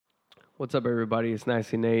What's up, everybody? It's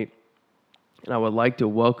Nicey Nate, and I would like to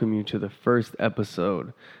welcome you to the first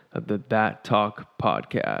episode of the That Talk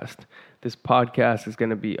podcast. This podcast is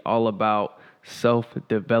going to be all about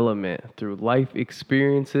self-development through life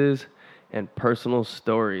experiences and personal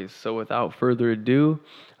stories. So without further ado,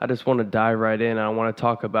 I just want to dive right in. I want to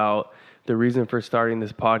talk about the reason for starting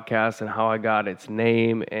this podcast and how I got its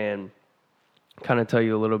name and kind of tell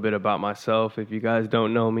you a little bit about myself. If you guys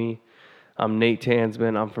don't know me, I'm Nate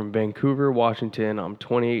Tansman. I'm from Vancouver, Washington. I'm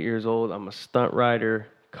 28 years old. I'm a stunt rider,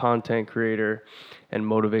 content creator, and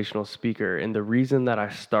motivational speaker. And the reason that I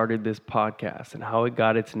started this podcast and how it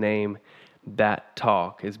got its name, That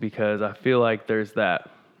Talk, is because I feel like there's that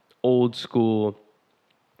old school,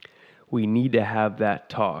 we need to have that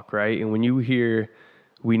talk, right? And when you hear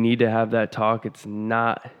we need to have that talk, it's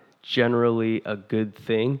not generally a good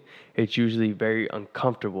thing. It's usually very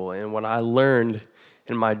uncomfortable. And what I learned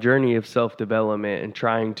in my journey of self-development and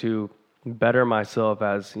trying to better myself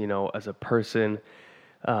as a person,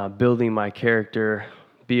 building my character,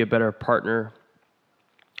 be a better partner,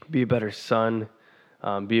 be a better son,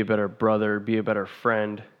 be a better brother, be a better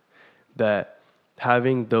friend, that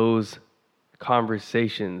having those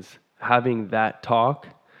conversations, having that talk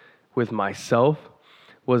with myself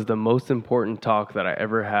was the most important talk that I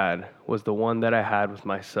ever had, was the one that I had with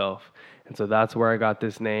myself. And so that's where I got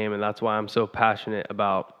this name, and that's why I'm so passionate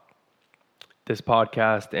about this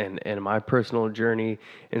podcast and my personal journey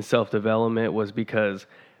in self-development, was because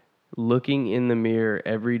looking in the mirror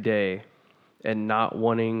every day and not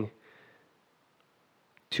wanting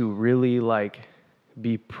to really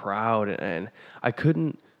be proud, and I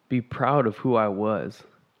couldn't be proud of who I was.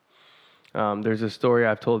 There's a story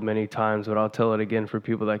I've told many times, but I'll tell it again for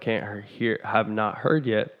people that have not heard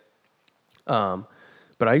yet.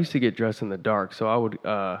 But I used to get dressed in the dark, so I would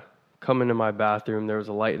come into my bathroom. There was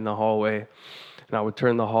a light in the hallway, and I would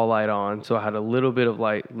turn the hall light on, so I had a little bit of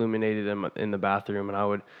light illuminated in the bathroom, and I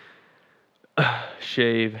would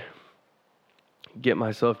shave, get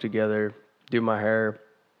myself together, do my hair,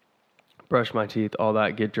 brush my teeth, all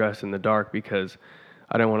that, get dressed in the dark because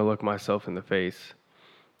I didn't want to look myself in the face.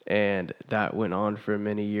 And that went on for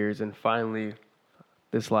many years, and finally,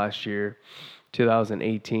 this last year,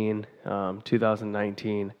 2018,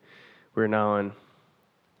 2019, we're now in,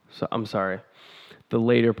 the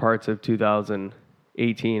later parts of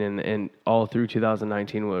 2018 and all through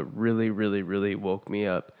 2019, what really, really, really woke me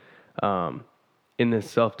up in this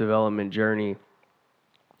self-development journey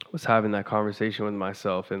was having that conversation with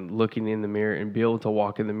myself and looking in the mirror and be able to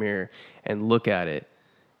walk in the mirror and look at it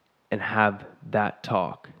and have that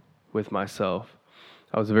talk with myself.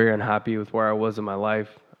 I was very unhappy with where I was in my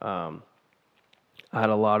life. I had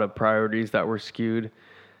a lot of priorities that were skewed.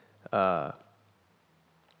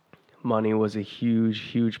 Money was a huge,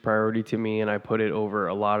 huge priority to me, and I put it over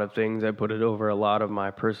a lot of things. I put it over a lot of my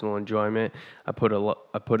personal enjoyment. I put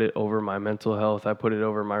it over my mental health. I put it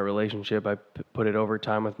over my relationship. I put it over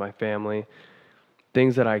time with my family.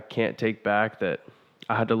 Things that I can't take back, that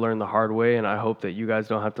I had to learn the hard way, and I hope that you guys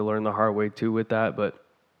don't have to learn the hard way too with that. But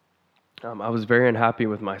I was very unhappy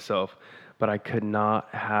with myself, but I could not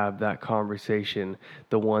have that conversation,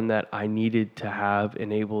 the one that I needed to have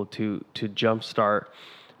and able to jumpstart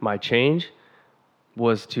my change,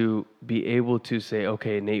 was to be able to say,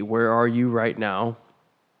 okay, Nate, where are you right now?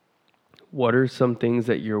 What are some things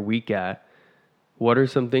that you're weak at? What are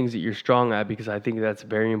some things that you're strong at? Because I think that's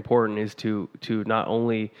very important, is to not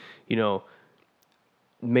only,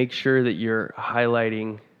 make sure that you're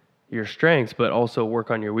highlighting your strengths, but also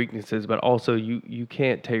work on your weaknesses. But also you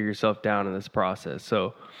can't tear yourself down in this process.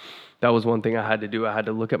 So that was one thing I had to do. I had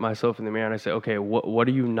to look at myself in the mirror and I said, okay, what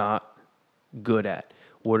are you not good at?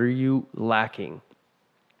 What are you lacking?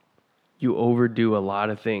 You overdo a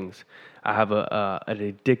lot of things. I have an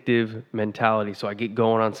addictive mentality. So I get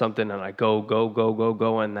going on something and I go,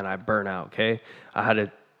 and then I burn out, okay? I had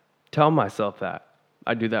to tell myself that.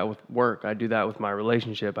 I do that with work. I do that with my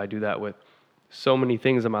relationship. I do that with so many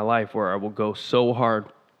things in my life where I will go so hard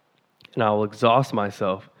and I will exhaust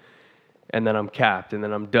myself, and then I'm capped, and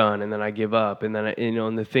then I'm done, and then I give up, and then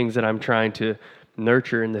and the things that I'm trying to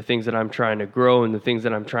nurture and the things that I'm trying to grow and the things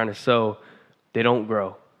that I'm trying to sow, they don't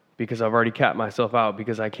grow because I've already capped myself out,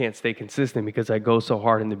 because I can't stay consistent, because I go so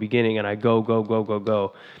hard in the beginning and I go.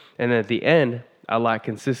 And then at the end, I lack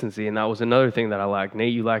consistency. And that was another thing that I lacked.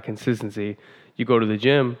 Nate, you lack consistency. You go to the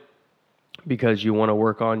gym because you want to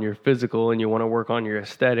work on your physical and you want to work on your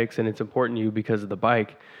aesthetics, and it's important to you because of the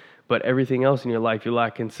bike. But everything else in your life, you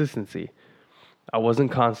lack consistency. I wasn't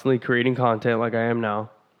constantly creating content like I am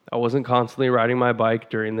now. I wasn't constantly riding my bike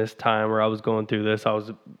during this time where I was going through this. I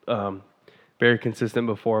was very consistent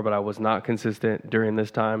before, but I was not consistent during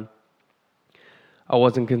this time. I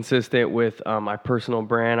wasn't consistent with my personal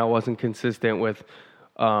brand. I wasn't consistent with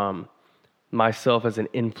myself as an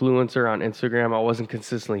influencer on Instagram. I wasn't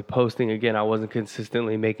consistently posting. Again, I wasn't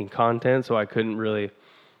consistently making content, so I couldn't really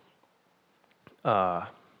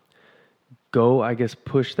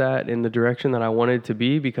push that in the direction that I wanted to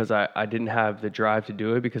be, because I didn't have the drive to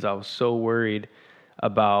do it, because I was so worried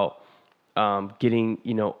about getting,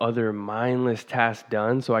 other mindless tasks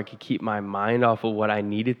done so I could keep my mind off of what I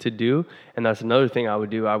needed to do. And that's another thing I would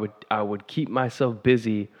do. I would keep myself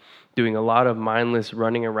busy doing a lot of mindless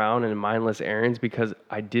running around and mindless errands, because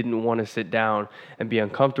I didn't want to sit down and be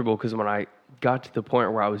uncomfortable. Because when I got to the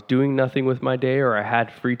point where I was doing nothing with my day, or I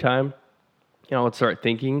had free time, I would start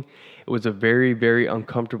thinking. It was a very, very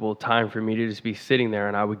uncomfortable time for me to just be sitting there,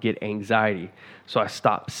 and I would get anxiety. So I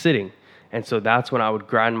stopped sitting. And so that's when I would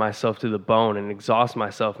grind myself to the bone and exhaust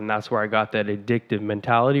myself. And that's where I got that addictive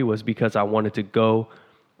mentality, was because I wanted to go.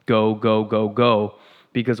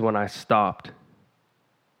 Because when I stopped,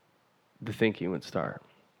 the thinking would start.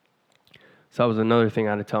 So that was another thing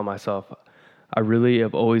I had to tell myself. I really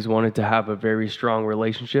have always wanted to have a very strong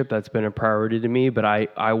relationship. That's been a priority to me, but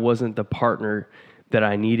I wasn't the partner that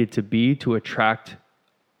I needed to be to attract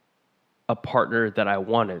a partner that I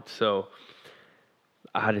wanted. So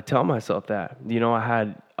I had to tell myself that. I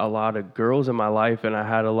had a lot of girls in my life, and I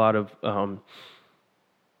had a lot of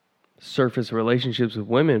surface relationships with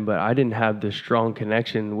women, but I didn't have the strong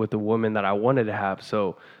connection with the woman that I wanted to have.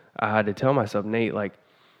 So I had to tell myself, Nate, like,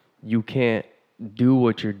 you can't do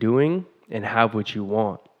what you're doing and have what you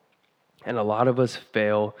want. And a lot of us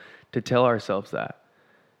fail to tell ourselves that.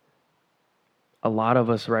 A lot of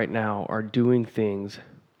us right now are doing things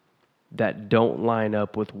that don't line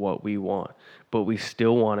up with what we want, but we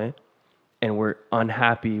still want it, and we're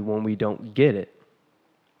unhappy when we don't get it.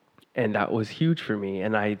 And that was huge for me,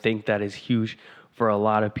 and I think that is huge for a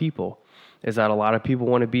lot of people, is that a lot of people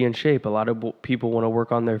want to be in shape. A lot of people want to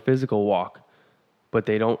work on their physical walk, but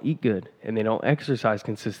they don't eat good, and they don't exercise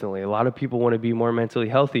consistently. A lot of people want to be more mentally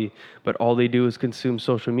healthy, but all they do is consume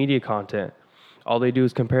social media content. All they do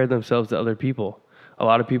is compare themselves to other people. A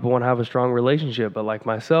lot of people want to have a strong relationship, but like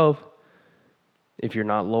myself, if you're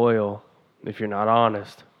not loyal, if you're not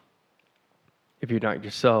honest, if you're not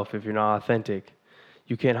yourself, if you're not authentic,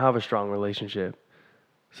 you can't have a strong relationship.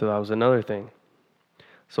 So that was another thing.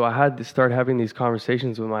 So I had to start having these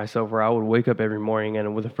conversations with myself, where I would wake up every morning,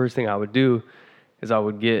 and the first thing I would do is I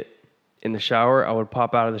would get in the shower, I would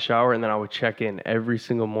pop out of the shower, and then I would check in every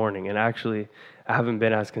single morning. And actually, I haven't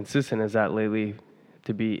been as consistent as that lately,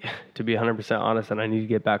 to be 100% honest, and I need to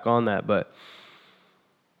get back on that. But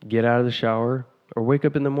get out of the shower, or wake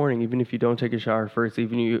up in the morning, even if you don't take a shower first,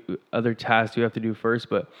 even other tasks you have to do first.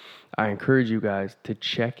 But I encourage you guys to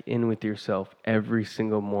check in with yourself every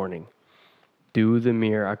single morning. Do the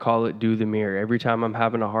mirror. I call it do the mirror. Every time I'm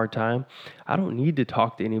having a hard time, I don't need to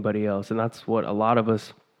talk to anybody else. And that's what a lot of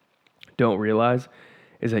us don't realize,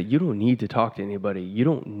 is that you don't need to talk to anybody. You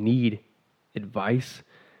don't need advice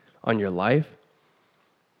on your life.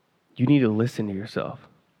 You need to listen to yourself.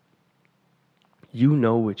 You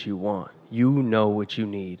know what you want. You know what you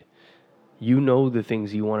need. You know the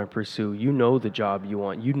things you want to pursue. You know the job you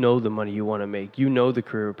want. You know the money you want to make. You know the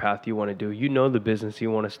career path you want to do. You know the business you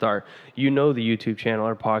want to start. You know the YouTube channel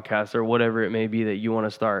or podcast or whatever it may be that you want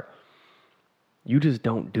to start. You just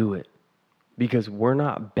don't do it, because we're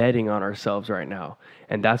not betting on ourselves right now.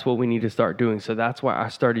 And that's what we need to start doing. So that's why I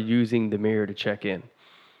started using the mirror to check in,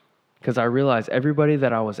 because I realized everybody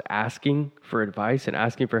that I was asking for advice and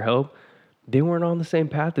asking for help, they weren't on the same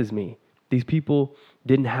path as me. These people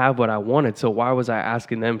didn't have what I wanted, so why was I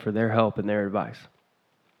asking them for their help and their advice?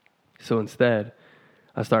 So instead,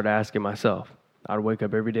 I started asking myself. I'd wake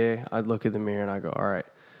up every day, I'd look in the mirror, and I'd go, all right,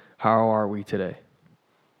 how are we today?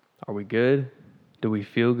 Are we good? Do we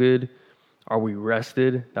feel good? Are we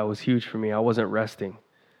rested? That was huge for me. I wasn't resting.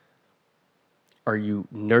 Are you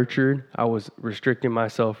nurtured? I was restricting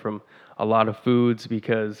myself from a lot of foods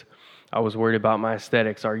because I was worried about my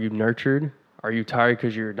aesthetics. Are you nurtured? Are you tired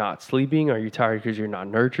because you're not sleeping? Are you tired because you're not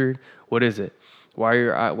nurtured? What is it? Why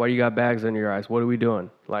do you got bags under your eyes? What are we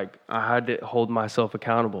doing? Like, I had to hold myself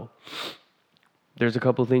accountable. There's a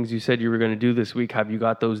couple things you said you were going to do this week. Have you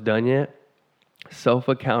got those done yet?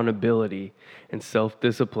 Self-accountability and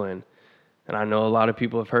self-discipline. And I know a lot of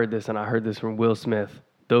people have heard this, and I heard this from Will Smith.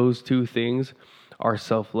 Those two things are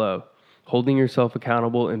self-love. Holding yourself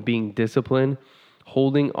accountable and being disciplined,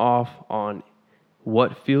 holding off on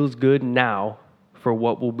what feels good now for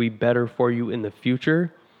what will be better for you in the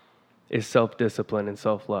future, is self-discipline and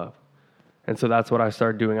self-love. And so that's what I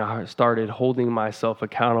started doing. I started holding myself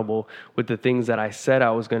accountable with the things that I said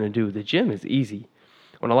I was going to do. The gym is easy.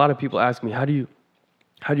 When a lot of people ask me, how do you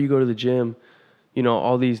how do you go to the gym,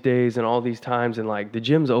 all these days and all these times? And like, the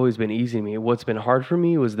gym's always been easy to me. What's been hard for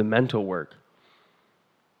me was the mental work,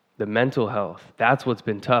 the mental health. That's what's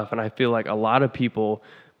been tough. And I feel like a lot of people,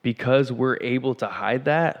 because we're able to hide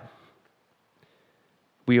that,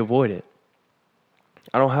 we avoid it.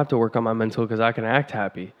 I don't have to work on my mental because I can act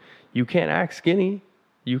happy. You can't act skinny.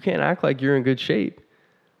 You can't act like you're in good shape.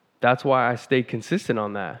 That's why I stay consistent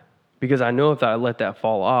on that, because I know if I let that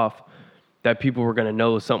fall off, that people were going to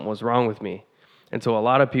know something was wrong with me. And so a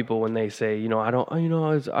lot of people, when they say,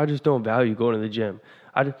 I just don't value going to the gym.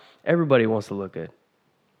 Everybody wants to look good.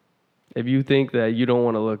 If you think that you don't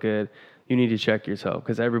want to look good, you need to check yourself,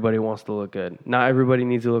 because everybody wants to look good. Not everybody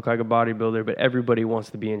needs to look like a bodybuilder, but everybody wants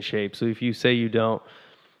to be in shape. So if you say you don't,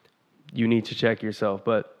 you need to check yourself.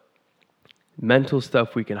 But mental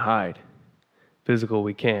stuff we can hide. Physical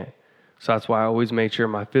we can't. So that's why I always made sure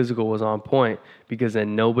my physical was on point, because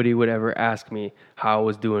then nobody would ever ask me how I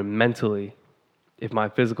was doing mentally if my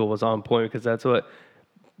physical was on point, because that's what,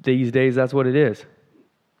 these days, that's what it is.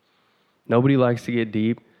 Nobody likes to get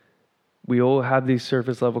deep. We all have these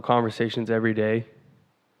surface level conversations every day.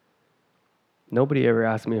 Nobody ever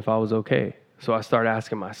asked me if I was okay. So I started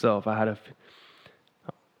asking myself. I had to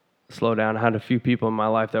slow down. I had a few people in my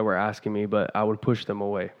life that were asking me, but I would push them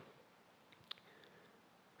away.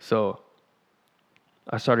 So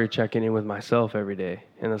I started checking in with myself every day.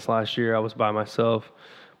 And this last year, I was by myself.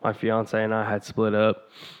 My fiance and I had split up.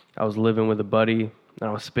 I was living with a buddy, and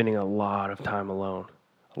I was spending a lot of time alone.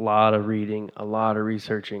 A lot of reading, a lot of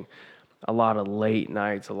researching, a lot of late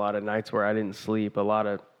nights, a lot of nights where I didn't sleep, a lot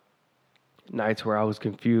of nights where I was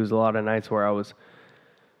confused, a lot of nights where I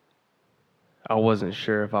wasn't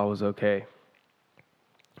sure if I was okay.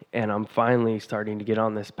 And I'm finally starting to get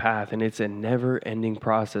on this path, and it's a never-ending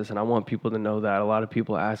process. And I want people to know that. A lot of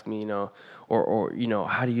people ask me,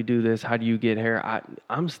 how do you do this? How do you get hair?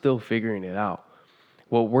 I'm still figuring it out.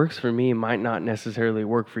 What works for me might not necessarily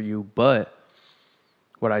work for you, but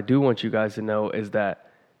what I do want you guys to know is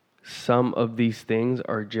that some of these things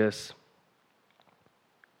are just,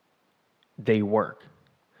 they work.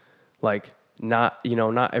 Like, not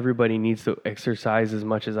everybody needs to exercise as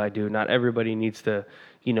much as I do. Not everybody needs to,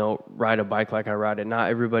 ride a bike like I ride it.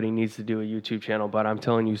 Not everybody needs to do a YouTube channel, but I'm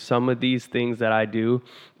telling you, some of these things that I do,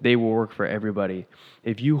 they will work for everybody.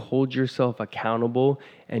 If you hold yourself accountable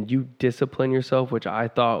and you discipline yourself, which I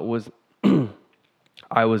thought was,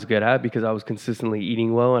 I was good at, because I was consistently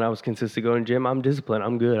eating well and I was consistently going to the gym. I'm disciplined.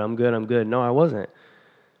 I'm good. No, I wasn't,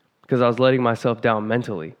 because I was letting myself down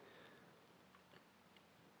mentally.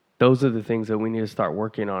 Those are the things that we need to start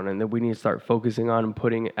working on, and that we need to start focusing on and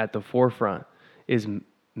putting at the forefront is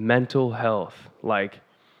mental health. Like,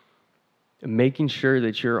 making sure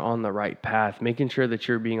that you're on the right path, making sure that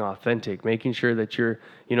you're being authentic, making sure that you're,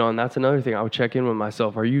 and that's another thing. I would check in with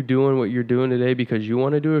myself. Are you doing what you're doing today because you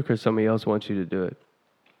want to do it, or because somebody else wants you to do it?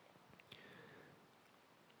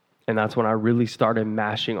 And that's when I really started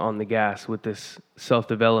mashing on the gas with this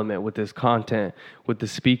self-development, with this content, with the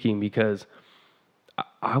speaking, because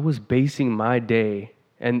I was basing my day,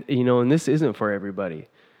 and this isn't for everybody,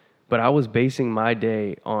 but I was basing my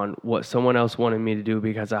day on what someone else wanted me to do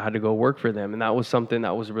because I had to go work for them. And that was something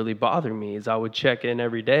that was really bothering me, is I would check in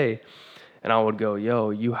every day and I would go,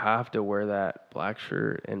 yo, you have to wear that black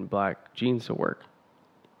shirt and black jeans to work.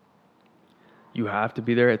 You have to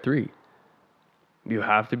be there at 3. You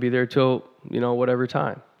have to be there till, whatever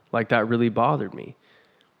time. Like, that really bothered me.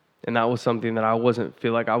 And that was something that I wasn't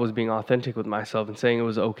feel like I was being authentic with myself and saying it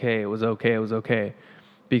was okay,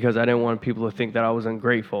 because I didn't want people to think that I was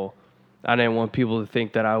ungrateful. I didn't want people to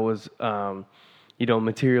think that I was,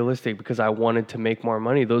 materialistic because I wanted to make more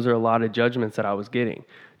money. Those are a lot of judgments that I was getting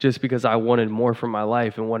just because I wanted more from my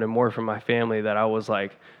life and wanted more from my family, that I was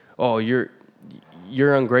like, oh, you're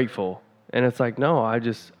ungrateful. And it's like, no,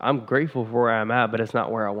 I'm grateful for where I'm at, but it's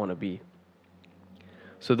not where I want to be.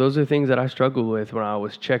 So those are things that I struggled with when I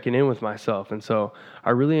was checking in with myself. And so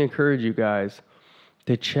I really encourage you guys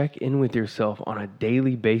to check in with yourself on a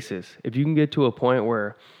daily basis. If you can get to a point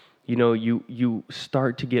where, you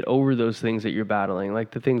start to get over those things that you're battling,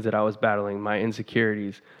 like the things that I was battling, my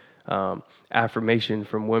insecurities, affirmation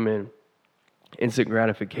from women, instant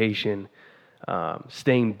gratification,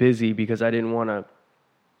 staying busy because I didn't want to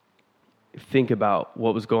think about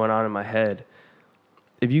what was going on in my head.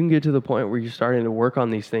 If you can get to the point where you're starting to work on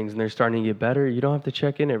these things and they're starting to get better, you don't have to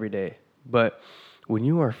check in every day. But when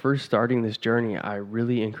you are first starting this journey, I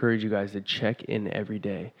really encourage you guys to check in every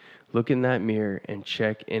day. Look in that mirror and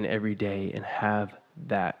check in every day and have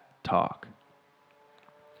that talk.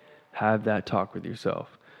 Have that talk with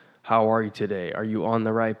yourself. How are you today? Are you on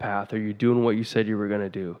the right path? Are you doing what you said you were going to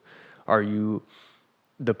do? Are you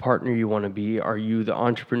the partner you want to be? Are you the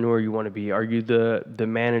entrepreneur you want to be? Are you the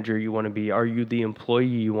manager you want to be? Are you the employee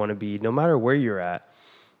you want to be? No matter where you're at,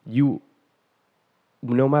 no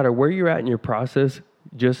matter where you're at in your process,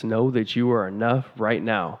 just know that you are enough right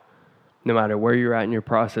now, no matter where you're at in your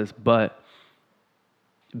process. But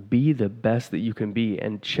be the best that you can be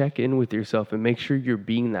and check in with yourself and make sure you're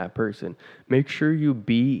being that person. Make sure you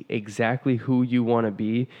be exactly who you want to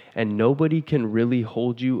be, and nobody can really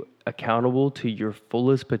hold you accountable to your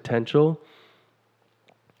fullest potential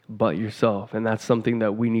but yourself. And that's something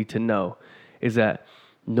that we need to know, is that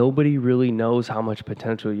nobody really knows how much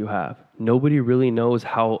potential you have. Nobody really knows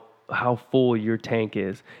how full your tank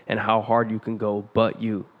is and how hard you can go but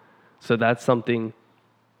you. So that's something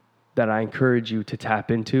that I encourage you to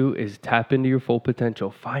tap into, is tap into your full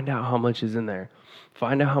potential. Find out how much is in there.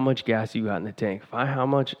 Find out how much gas you got in the tank. Find how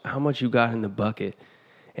much you got in the bucket,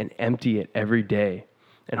 and empty it every day.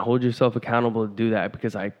 And hold yourself accountable to do that,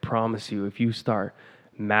 because I promise you, if you start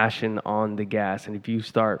mashing on the gas and if you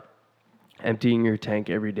start emptying your tank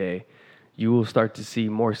every day, you will start to see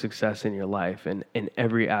more success in your life and in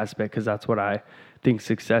every aspect, because that's what I think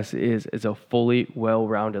success is a fully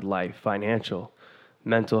well-rounded life: financial,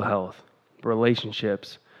 mental health,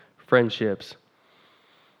 relationships, friendships,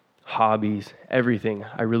 hobbies, everything.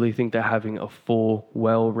 I really think that having a full,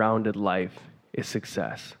 well-rounded life is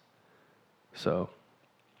success. So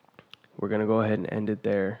we're going to go ahead and end it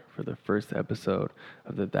there for the first episode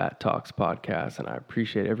of the That Talks podcast. And I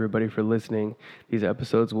appreciate everybody for listening. These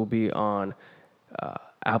episodes will be on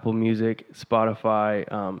Apple Music,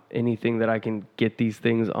 Spotify, anything that I can get these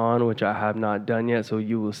things on, which I have not done yet. So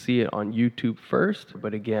you will see it on YouTube first.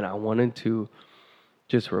 But again, I wanted to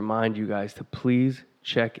just remind you guys to please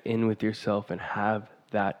check in with yourself and have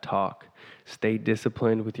that talk. Stay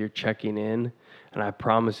disciplined with your checking in, and I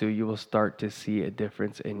promise you, you will start to see a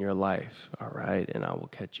difference in your life. All right. And I will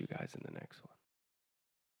catch you guys in the next one.